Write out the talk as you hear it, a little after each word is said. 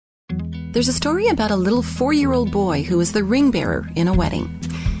There's a story about a little 4-year-old boy who was the ring bearer in a wedding.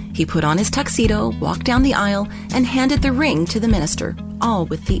 He put on his tuxedo, walked down the aisle, and handed the ring to the minister, all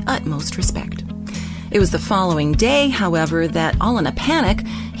with the utmost respect. It was the following day, however, that, all in a panic,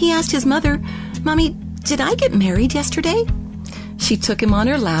 he asked his mother, "Mommy, did I get married yesterday?" She took him on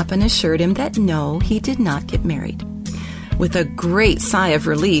her lap and assured him that no, he did not get married. With a great sigh of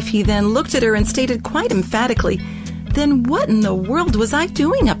relief, he then looked at her and stated quite emphatically, "Then what in the world was I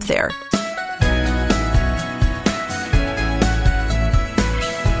doing up there?"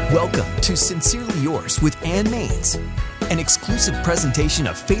 Welcome to Sincerely Yours with Ann Maines, an exclusive presentation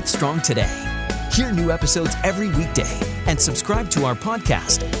of Faith Strong Today. Hear new episodes every weekday and subscribe to our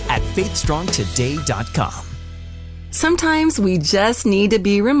podcast at faithstrongtoday.com. Sometimes we just need to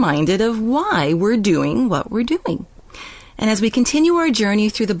be reminded of why we're doing what we're doing. And as we continue our journey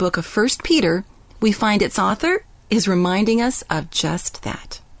through the book of 1 Peter, we find its author is reminding us of just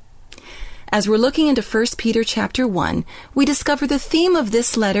that. As we're looking into 1 Peter chapter 1, we discover the theme of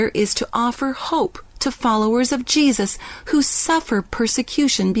this letter is to offer hope to followers of Jesus who suffer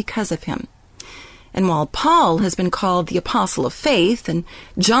persecution because of him. And while Paul has been called the apostle of faith and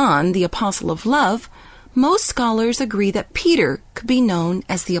John the apostle of love, most scholars agree that Peter could be known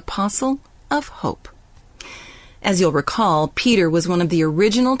as the apostle of hope. As you'll recall, Peter was one of the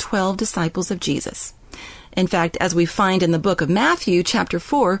original 12 disciples of Jesus. In fact, as we find in the book of Matthew, chapter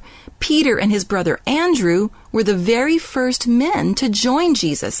 4, Peter and his brother Andrew were the very first men to join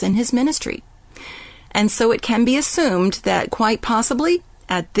Jesus in his ministry. And so it can be assumed that quite possibly,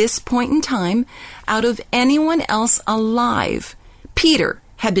 at this point in time, out of anyone else alive, Peter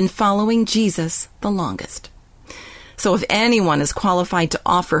had been following Jesus the longest. So if anyone is qualified to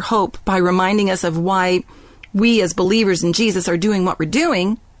offer hope by reminding us of why we as believers in Jesus are doing what we're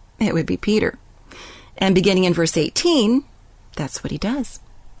doing, it would be Peter. And beginning in verse 18, that's what he does.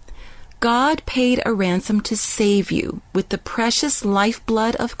 God paid a ransom to save you with the precious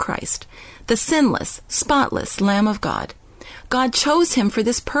lifeblood of Christ, the sinless, spotless Lamb of God. God chose him for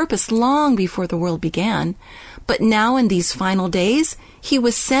this purpose long before the world began, but now in these final days, he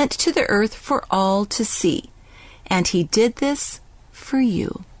was sent to the earth for all to see. And he did this for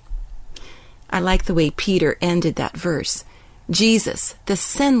you. I like the way Peter ended that verse. Jesus, the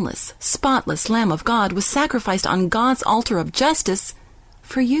sinless, spotless Lamb of God, was sacrificed on God's altar of justice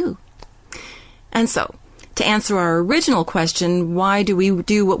for you. And so, to answer our original question, why do we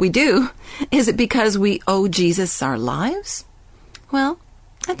do what we do? Is it because we owe Jesus our lives? Well,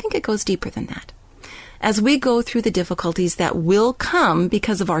 I think it goes deeper than that. As we go through the difficulties that will come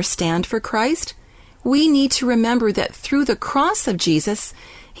because of our stand for Christ, we need to remember that through the cross of Jesus,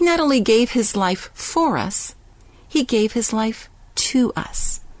 he not only gave his life for us, he gave his life to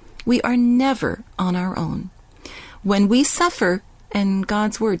us. We are never on our own. When we suffer, and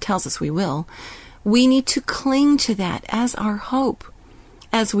God's word tells us we will, we need to cling to that as our hope.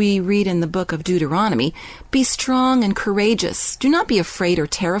 As we read in the book of Deuteronomy, be strong and courageous. Do not be afraid or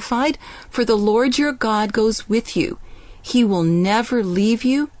terrified, for the Lord your God goes with you. He will never leave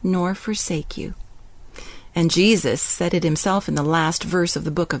you nor forsake you. And Jesus said it himself in the last verse of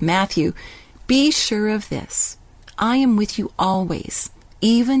the book of Matthew, "Be sure of this, I am with you always,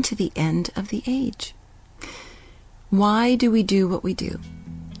 even to the end of the age." Why do we do what we do?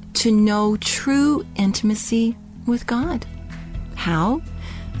 To know true intimacy with God. How?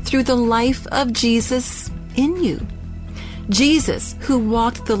 Through the life of Jesus in you. Jesus, who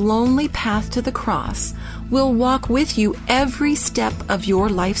walked the lonely path to the cross, will walk with you every step of your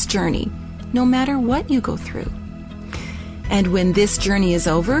life's journey, no matter what you go through. And when this journey is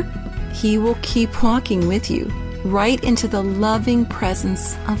over, he will keep walking with you right into the loving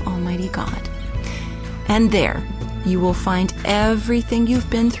presence of Almighty God. And there, you will find everything you've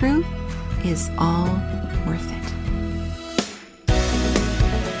been through is all worth it.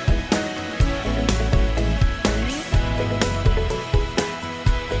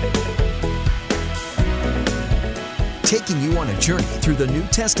 Taking you on a journey through the New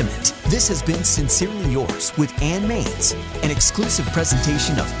Testament, this has been Sincerely Yours with Ann Maines, an exclusive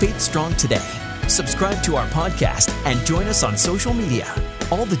presentation of Faith Strong Today. Subscribe to our podcast and join us on social media.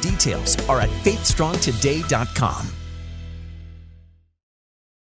 All the details are at faithstrongtoday.com.